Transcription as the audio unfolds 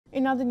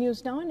In other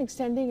news now, in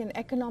extending an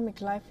economic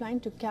lifeline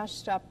to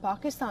cash-strapped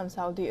Pakistan,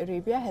 Saudi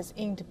Arabia has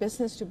inked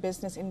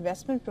business-to-business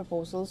investment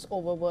proposals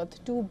over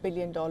worth $2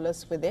 billion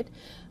with it.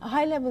 A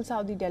high-level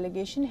Saudi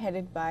delegation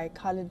headed by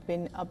Khalid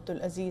bin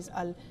Abdul Aziz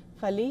Al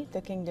Fali,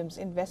 the kingdom's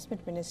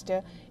investment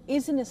minister,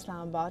 is in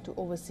Islamabad to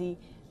oversee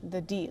the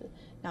deal.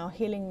 Now,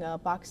 hailing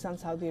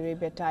Pakistan-Saudi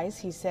Arabia ties,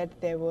 he said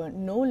there were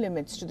no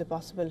limits to the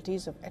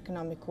possibilities of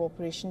economic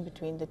cooperation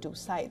between the two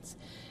sides.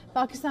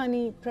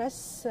 Pakistani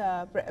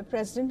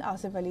President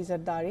Asif Ali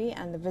Zardari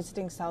and the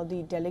visiting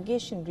Saudi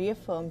delegation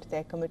reaffirmed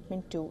their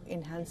commitment to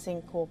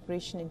enhancing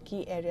cooperation in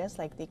key areas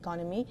like the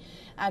economy,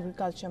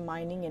 agriculture,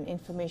 mining and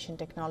information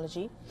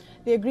technology.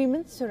 The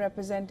agreements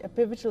represent a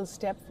pivotal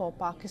step for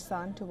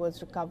Pakistan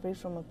towards recovery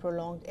from a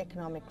prolonged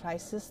economic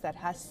crisis that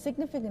has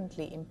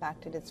significantly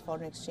impacted its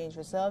foreign exchange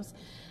reserves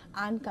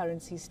and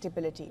currency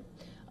stability.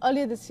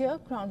 Earlier this year,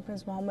 Crown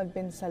Prince Mohammed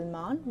bin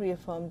Salman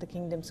reaffirmed the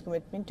kingdom's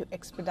commitment to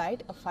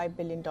expedite a $5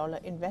 billion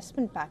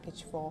investment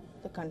package for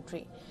the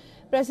country.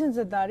 President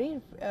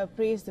Zardari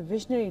praised the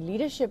visionary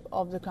leadership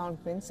of the Crown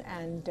Prince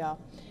and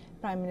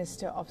Prime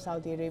Minister of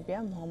Saudi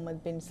Arabia,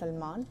 Mohammed bin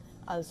Salman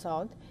Al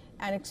Saud,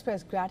 and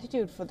expressed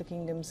gratitude for the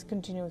kingdom's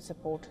continued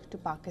support to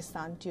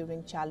Pakistan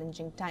during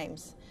challenging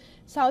times.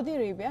 Saudi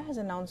Arabia has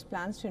announced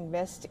plans to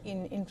invest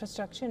in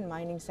infrastructure and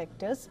mining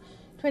sectors.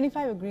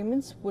 25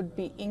 agreements would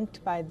be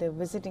inked by the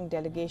visiting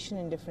delegation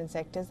in different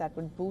sectors that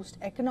would boost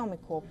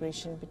economic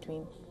cooperation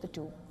between the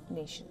two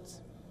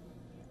nations.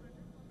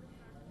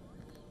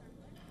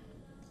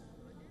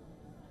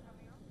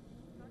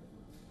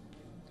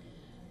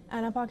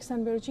 And our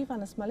Pakistan Bureau Chief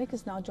Anas Malik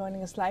is now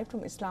joining us live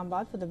from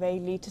Islamabad for the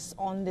very latest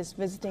on this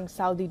visiting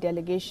Saudi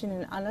delegation.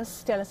 And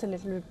Anas, tell us a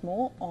little bit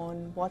more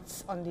on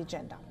what's on the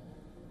agenda.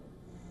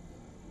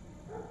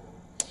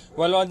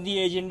 Well, on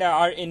the agenda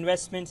are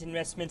investments.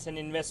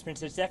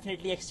 It's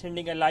definitely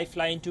extending a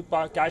lifeline to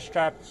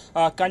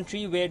cash-strapped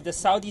country where the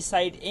Saudi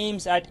side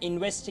aims at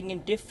investing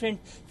in different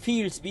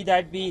fields, be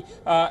that be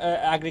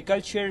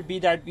agriculture, be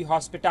that be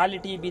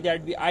hospitality, be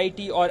that be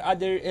IT or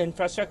other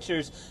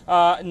infrastructures.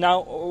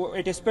 Now,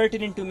 it is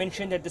pertinent to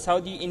mention that the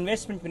Saudi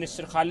investment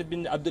minister Khalid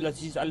bin Abdul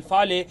Aziz Al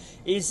Fali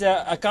is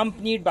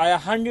accompanied by a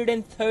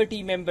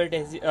 130-member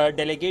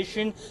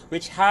delegation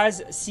which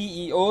has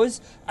CEOs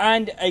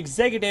and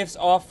executives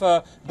of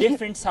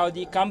different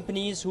Saudi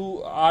companies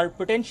who are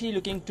potentially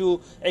looking to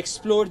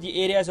explore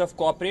the areas of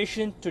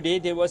cooperation. Today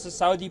there was a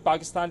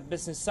Saudi-Pakistan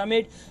Business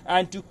Summit,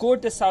 and to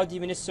quote the Saudi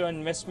Minister on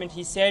Investment,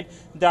 he said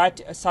that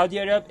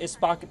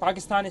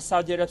Pakistan is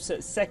Saudi Arab's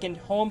second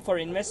home for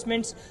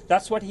investments.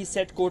 That's what he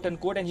said, quote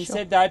unquote, and he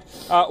said that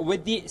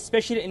with the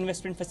Special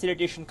Investment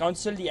Facilitation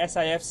Council, the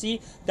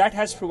SIFC, that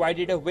has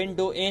provided a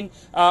window in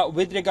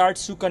with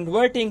regards to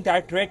converting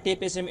that red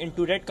tapeism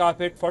into red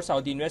carpet for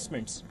Saudi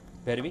investments.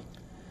 Very.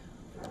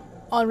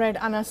 All right,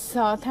 Anas,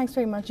 thanks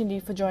very much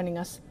indeed for joining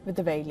us with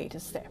the very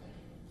latest there.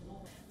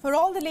 For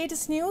all the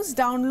latest news,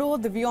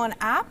 download the WION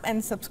app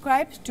and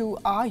subscribe to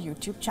our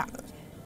YouTube channel.